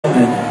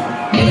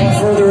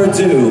Without further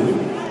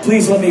ado,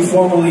 please let me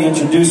formally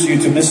introduce you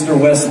to Mr.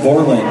 Wes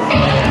Borland.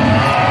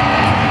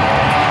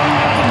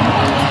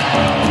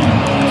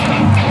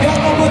 Y'all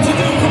know what to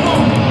do, come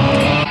on!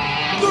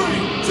 3,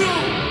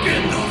 2,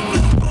 get the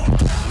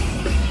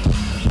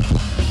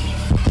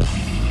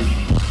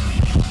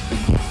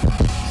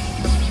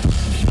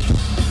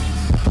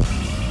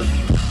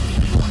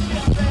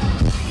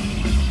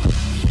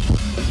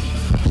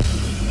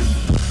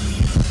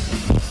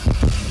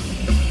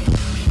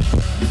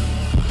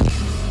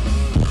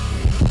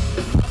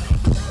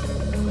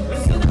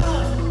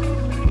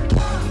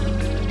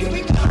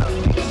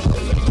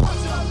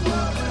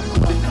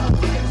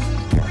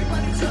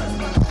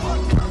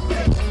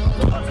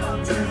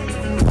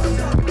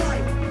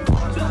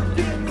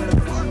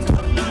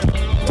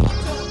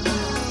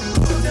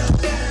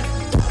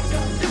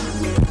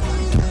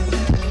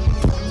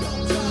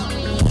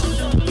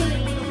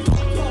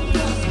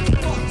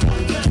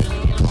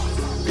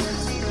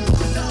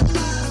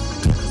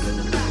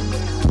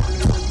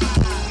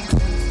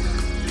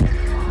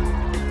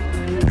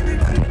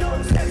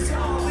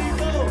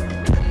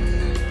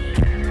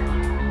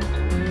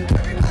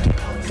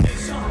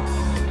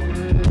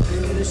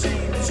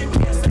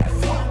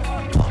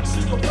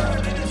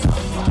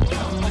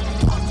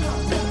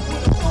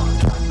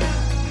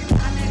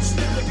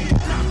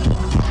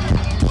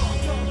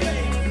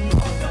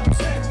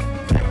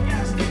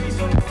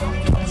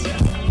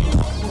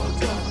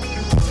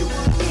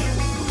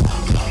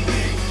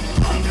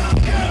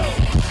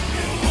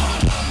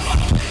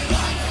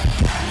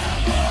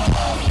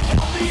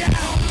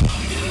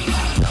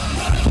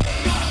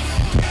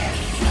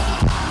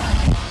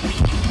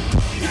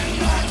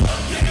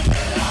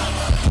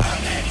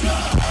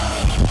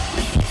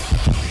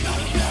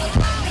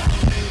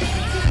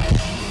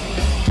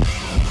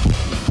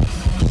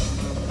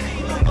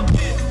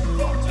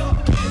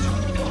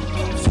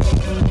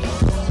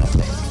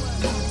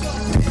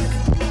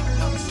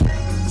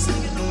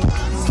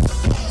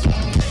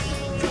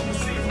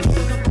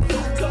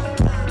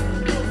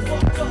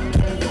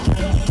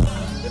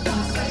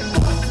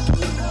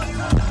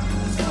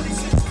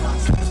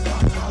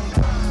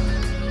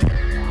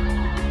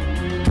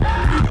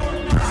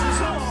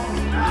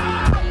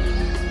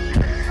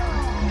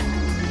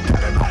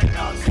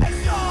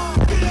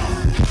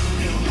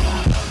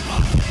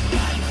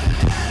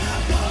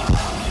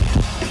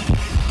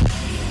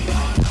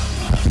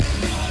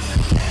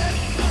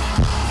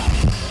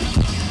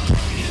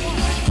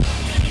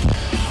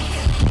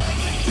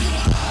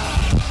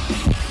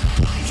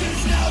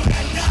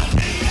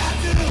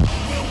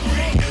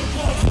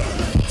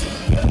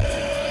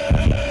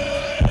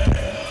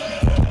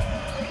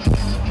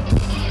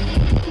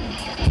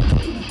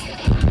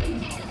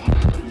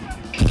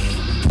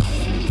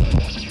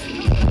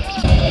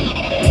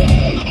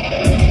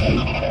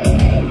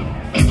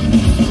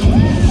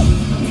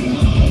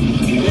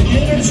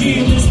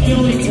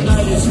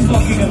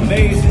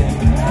amazing.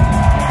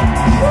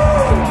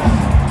 Woo!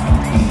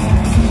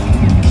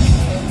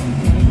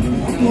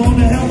 I'm blown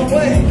the hell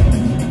away.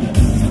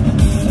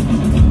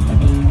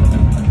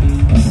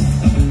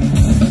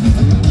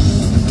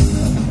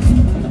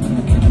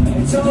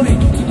 Hey Tony,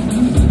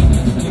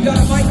 you got a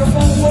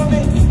microphone for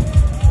me?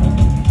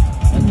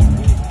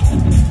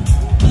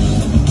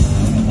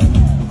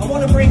 I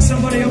want to bring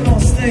somebody up on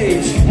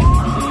stage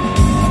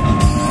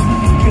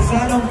because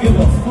I don't give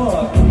a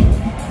fuck.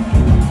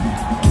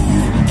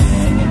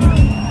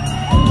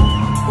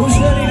 Who's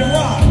ready to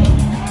rock?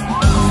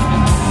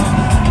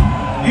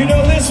 You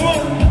know this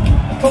one?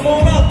 Come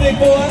on up, big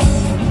boy.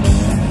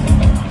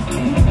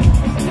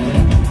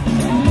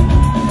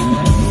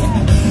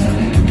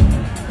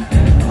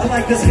 I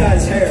like this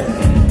guy's hair.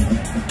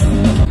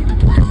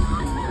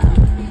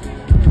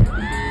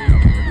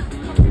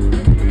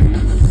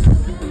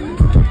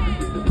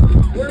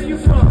 Where are you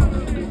from?